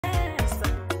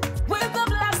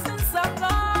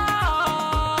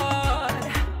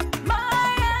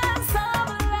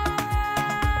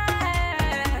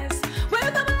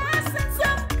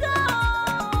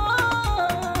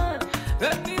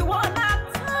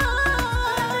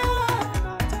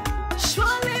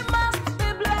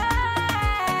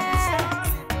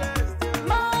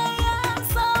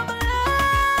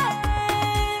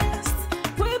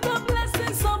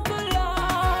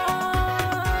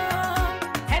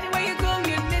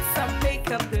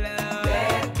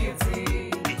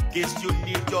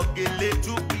a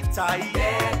little bit tight.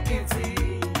 Dead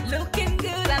beauty, looking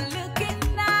good and looking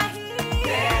nice.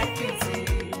 Dead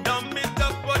beauty, Don't miss the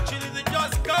opportunity,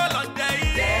 just call on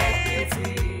day. dead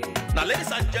beauty. Now,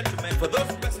 ladies and gentlemen, for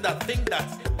those persons that think that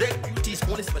Deck Beauty is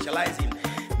only specializing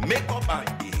in makeup and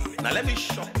hair, now let me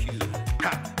shock you.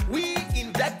 Ha. We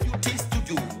in Deck Beauty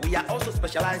Studio, we are also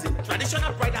specializing in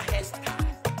traditional bridal hairstyle,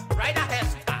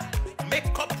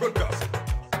 makeup products.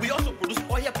 We also produce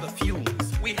oil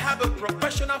perfumes. We have a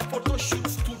professional photo shoot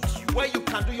studio where you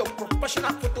can do your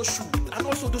professional photo shoot and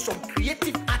also do some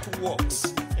creative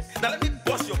artworks. Now let me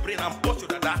bust your brain and bust your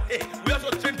dada. Hey, we also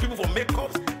train people for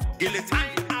makeups,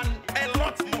 guillotine, and a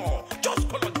lot more. Just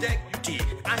call on Deck Beauty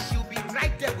and she'll be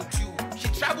right there with you. She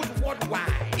travels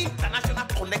worldwide, international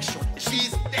connection.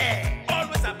 She's there,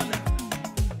 always available.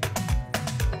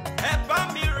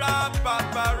 Epa mi ra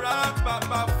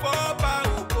papa foba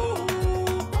ugo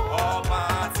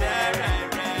oba terere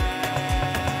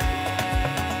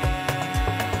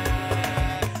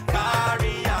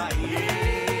carry aye.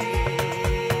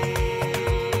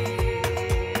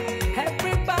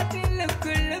 Everybody look,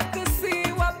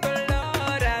 see what the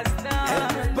Lord has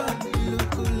done. Everybody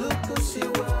look, see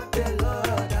what the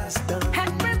Lord has done.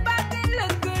 Everybody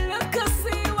look,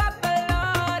 see what the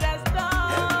Lord has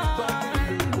done.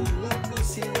 Everybody look,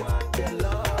 see what the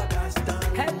Lord has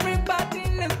done. Everybody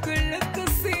look,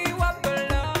 see what the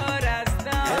Lord has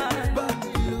done.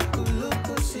 Everybody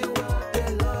look, see what the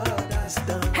Lord has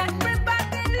done.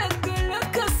 Everybody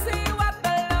look, see what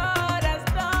the Lord has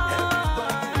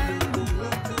done.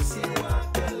 Look, see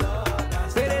what the Lord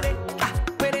has done.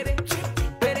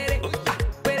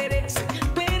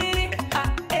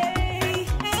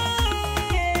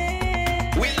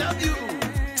 We love you.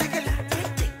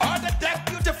 All the Deck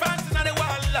Beauty fans in the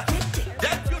world.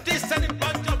 Deck Beauty is sending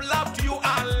bunch of love to you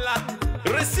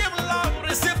all. Receive love,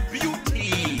 receive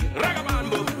beauty.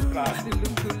 Ragabambo.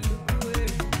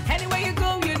 Anywhere you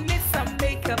go, you need some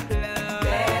makeup, love.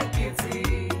 Dead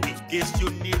beauty, In case you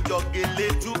need your a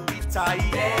little bit tight.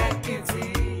 dead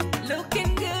beauty,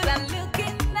 looking good and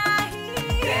looking nice.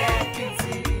 Dead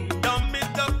beauty, Don't miss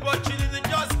the opportunity,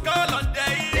 just call on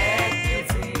day. dead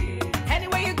beauty.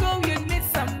 Anywhere you go, you need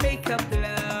some makeup,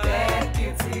 love. Dead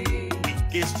beauty, In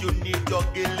case you need your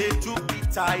a little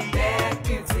bit tight. dead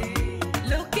beauty,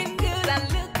 looking good and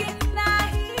looking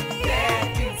nice. Dead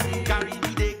beauty, Carry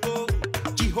me they go,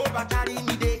 Jehovah carry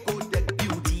me they go, Deck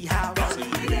Beauty house. Carry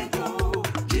me they go,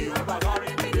 Jehovah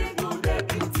carry me they go, the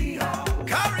beauty house.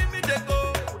 Carry me they go,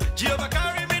 Jehovah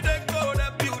carry me they go,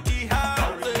 Deck Beauty house.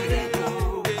 Carry me they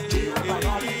go, Jehovah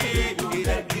carry me they go,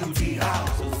 the beauty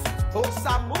house. Oh,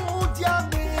 Samudia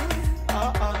me,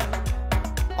 oh,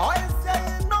 say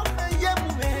no me ye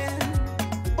me,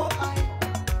 oh I,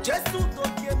 Jesus do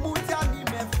ye mutia ni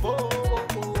me fo,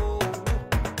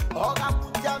 oh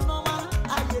mutia no ma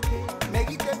ayete,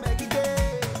 megite,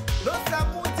 no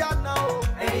Samudia now,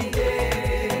 Hey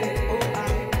day, oh I,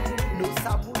 no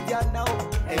Samudia now,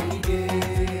 hey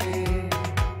day.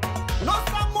 no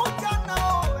Samudia now,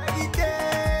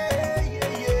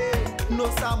 yeah, no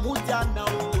Samudia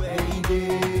now,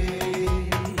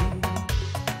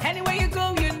 anywhere you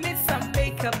go, you need some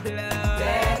makeup, love.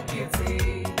 Dead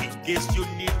beauty, In case you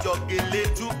need your a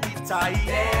little bit tight.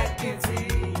 dead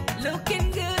beauty,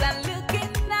 looking good and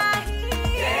looking nice.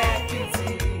 Dead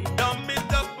beauty, Don't miss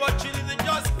the opportunity,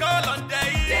 just call on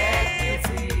day. dead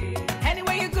beauty.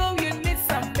 Anywhere you go, you need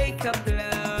some makeup,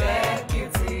 love. Dead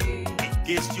beauty, In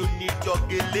case you need your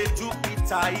a little bit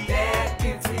tight. dead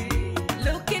beauty,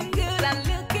 looking good and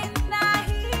looking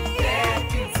nice. Dead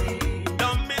beauty,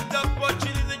 Don't miss the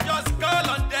opportunity, just call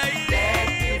on day. dead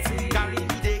beauty, Carry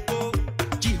me they go,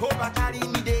 Jehovah carry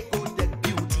me they